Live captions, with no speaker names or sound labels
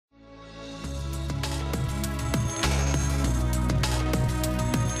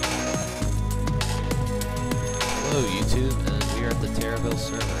Terraville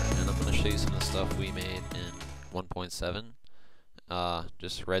server, and I'm going to show you some of the stuff we made in 1.7.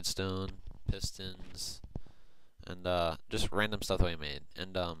 Just redstone, pistons, and just random stuff that we made.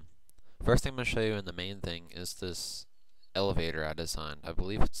 And first thing I'm going to show you, and the main thing, is this elevator I designed. I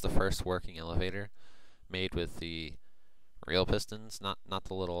believe it's the first working elevator made with the real pistons, not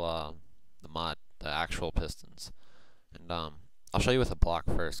the little the mod, the actual pistons. And I'll show you with a block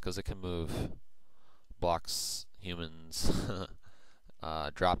first, because it can move blocks, humans,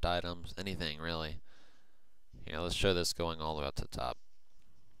 dropped items, anything really. Yeah, let's show this going all the way up to the top.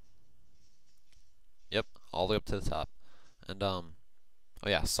 Yep, all the way up to the top. And oh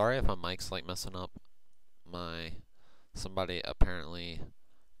yeah, sorry if my mic's like messing up. Somebody apparently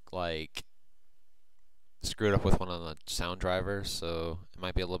like screwed up with one of the sound drivers, so it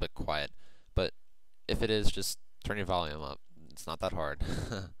might be a little bit quiet. But if it is, just turn your volume up. It's not that hard.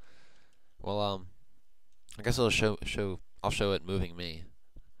 Well, I guess I'll show it moving me.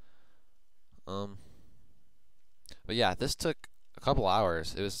 But yeah, this took a couple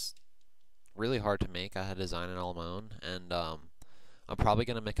hours. It was really hard to make. I had to design it all on my own, and I'm probably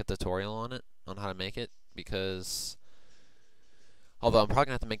gonna make a tutorial on it, on how to make it, because although I'm probably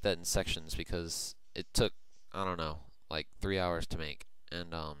gonna have to make that in sections, because it took, I don't know, like 3 hours to make,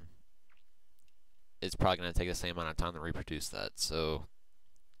 and it's probably gonna take the same amount of time to reproduce that. So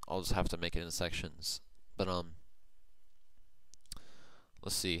I'll just have to make it in sections. But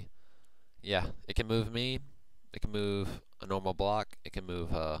let's see. Yeah, it can move me. It can move a normal block. It can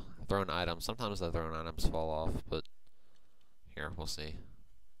move thrown items. Sometimes the thrown items fall off, but here, we'll see.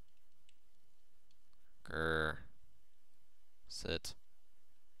 Grr. Sit.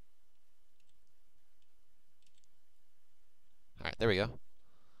 Alright, there we go.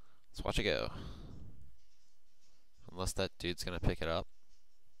 Let's watch it go. Unless that dude's gonna pick it up.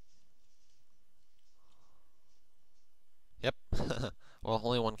 Yep. Well,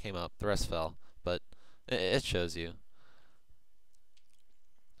 only one came up. The rest fell. But it shows you.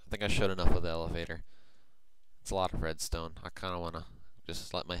 I think I showed enough of the elevator. It's a lot of redstone. I kind of want to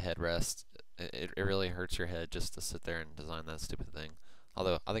just let my head rest. It really hurts your head just to sit there and design that stupid thing.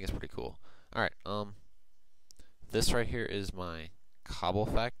 Although, I think it's pretty cool. Alright, this right here is my cobble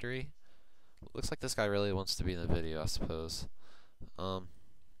factory. Looks like this guy really wants to be in the video, I suppose. Let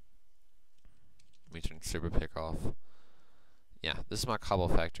me turn super pick off. Yeah, this is my cobble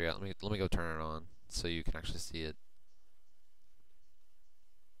factory. Let me go turn it on so you can actually see it.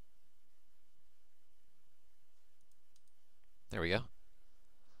 There we go.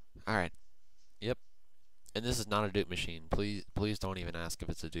 Alright. Yep. And this is not a dupe machine. Please don't even ask if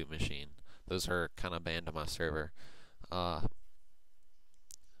it's a dupe machine. Those are kind of banned on my server.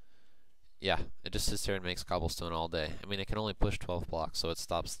 Yeah, it just sits there and makes cobblestone all day. I mean, it can only push 12 blocks, so it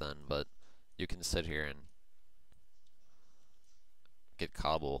stops then, but you can sit here and get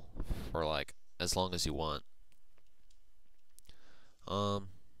cobble for like as long as you want.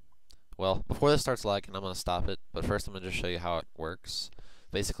 Well, before this starts lagging, I'm gonna stop it, but first I'm gonna just show you how it works.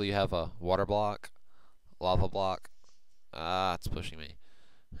 Basically, you have a water block, lava block. It's pushing me,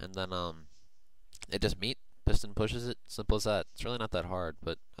 and then it just piston pushes it. Simple as that. It's really not that hard,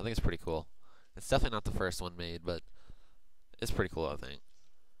 but I think it's pretty cool. It's definitely not the first one made, but it's pretty cool, I think.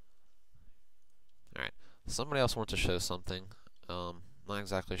 Alright, somebody else wants to show something. Not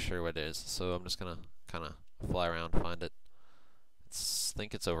exactly sure what it is, so I'm just gonna kind of fly around, find it. I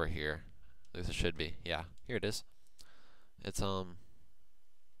think it's over here. At least it should be. Yeah, here it is. It's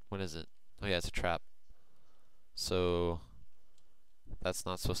what is it? Oh yeah, it's a trap. So that's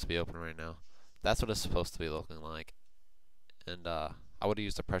not supposed to be open right now. That's what it's supposed to be looking like. And I would have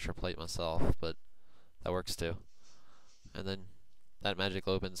used a pressure plate myself, but that works too. And then that magic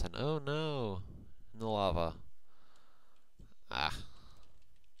opens, and oh no, in the lava.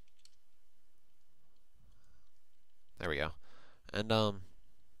 There we go. And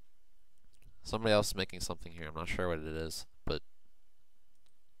somebody else is making something here. I'm not sure what it is, but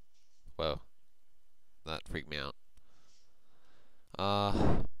whoa, that freaked me out.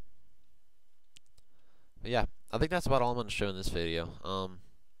 But yeah, I think that's about all I'm going to show in this video. I'm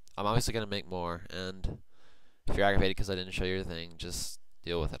obviously going to make more, and if you're aggravated because I didn't show your thing, just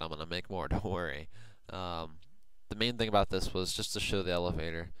deal with it. I'm going to make more, don't worry. The main thing about this was just to show the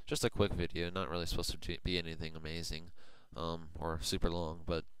elevator. Just a quick video, not really supposed to be anything amazing or super long,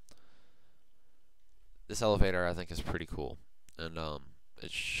 but this elevator I think is pretty cool, and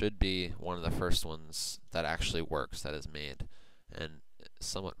it should be one of the first ones that actually works, that is made, and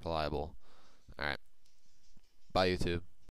somewhat reliable. Alright, bye YouTube.